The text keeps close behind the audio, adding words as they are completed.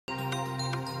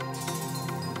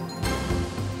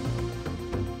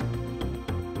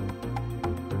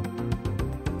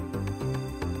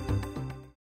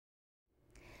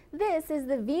This is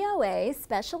the VOA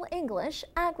Special English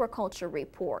Agriculture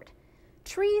Report.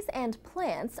 Trees and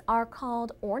plants are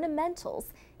called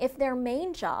ornamentals if their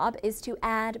main job is to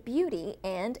add beauty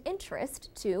and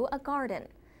interest to a garden.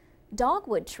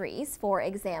 Dogwood trees, for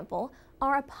example,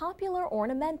 are a popular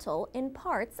ornamental in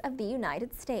parts of the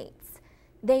United States.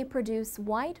 They produce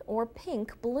white or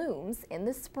pink blooms in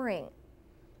the spring.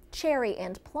 Cherry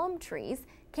and plum trees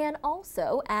can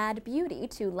also add beauty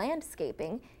to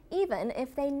landscaping even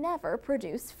if they never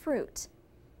produce fruit.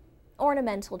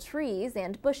 Ornamental trees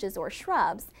and bushes or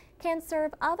shrubs can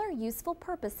serve other useful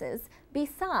purposes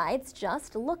besides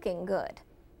just looking good.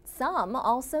 Some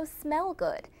also smell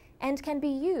good and can be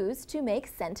used to make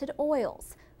scented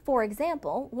oils, for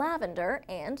example, lavender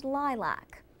and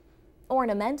lilac.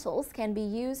 Ornamentals can be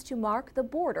used to mark the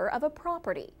border of a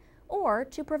property or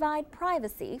to provide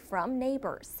privacy from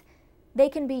neighbors. They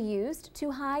can be used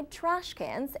to hide trash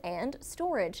cans and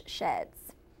storage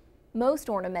sheds. Most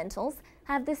ornamentals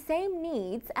have the same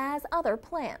needs as other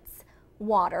plants: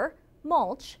 water,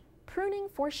 mulch, pruning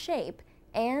for shape,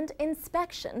 and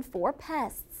inspection for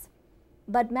pests.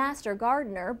 But Master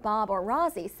Gardener Bob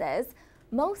Orazi says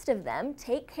most of them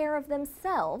take care of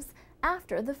themselves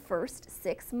after the first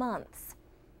 6 months.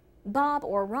 Bob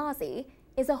Orazi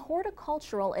is a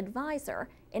horticultural advisor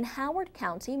in Howard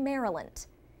County, Maryland.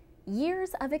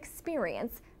 Years of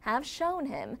experience have shown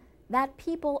him that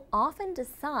people often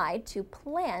decide to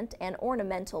plant an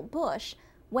ornamental bush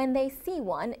when they see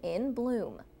one in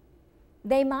bloom.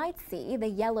 They might see the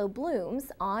yellow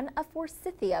blooms on a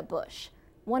forsythia bush,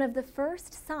 one of the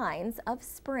first signs of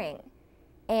spring,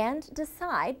 and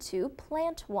decide to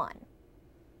plant one.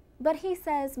 But he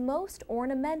says most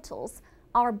ornamentals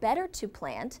are better to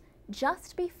plant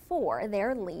just before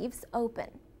their leaves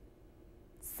open.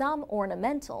 Some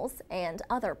ornamentals and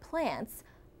other plants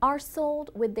are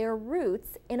sold with their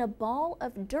roots in a ball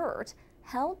of dirt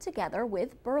held together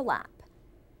with burlap.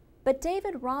 But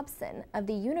David Robson of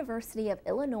the University of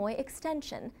Illinois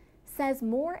Extension says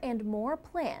more and more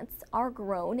plants are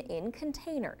grown in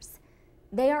containers.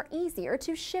 They are easier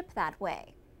to ship that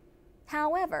way.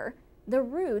 However, the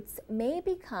roots may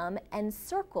become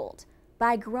encircled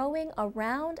by growing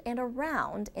around and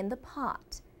around in the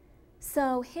pot.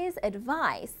 So his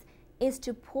advice is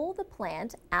to pull the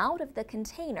plant out of the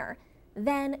container,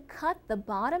 then cut the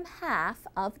bottom half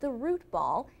of the root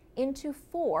ball into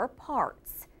 4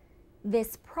 parts.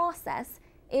 This process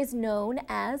is known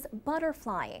as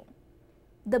butterflying.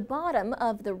 The bottom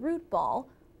of the root ball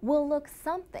will look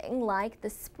something like the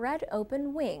spread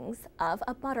open wings of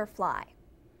a butterfly.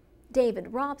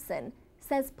 David Robson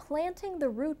says planting the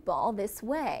root ball this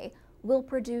way will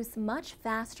produce much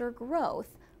faster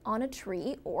growth on a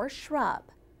tree or shrub.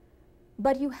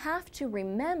 But you have to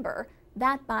remember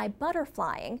that by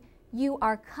butterflying, you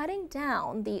are cutting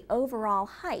down the overall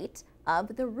height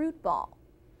of the root ball.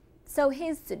 So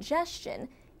his suggestion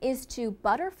is to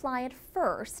butterfly it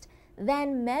first,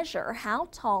 then measure how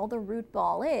tall the root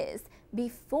ball is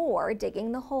before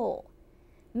digging the hole.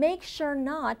 Make sure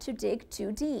not to dig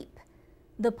too deep.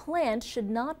 The plant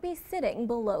should not be sitting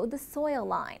below the soil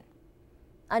line.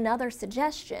 Another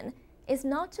suggestion is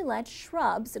not to let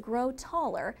shrubs grow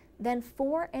taller than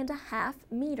 4.5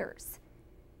 meters.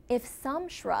 If some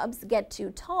shrubs get too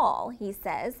tall, he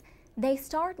says, they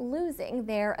start losing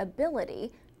their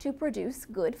ability to produce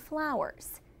good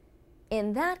flowers.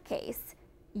 In that case,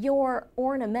 your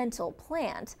ornamental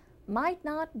plant might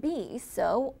not be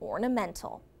so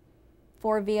ornamental.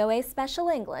 For VOA Special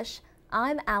English,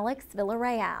 I'm Alex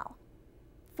Villarreal.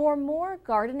 For more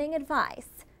gardening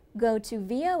advice, go to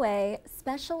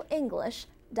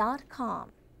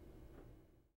voaspecialenglish.com.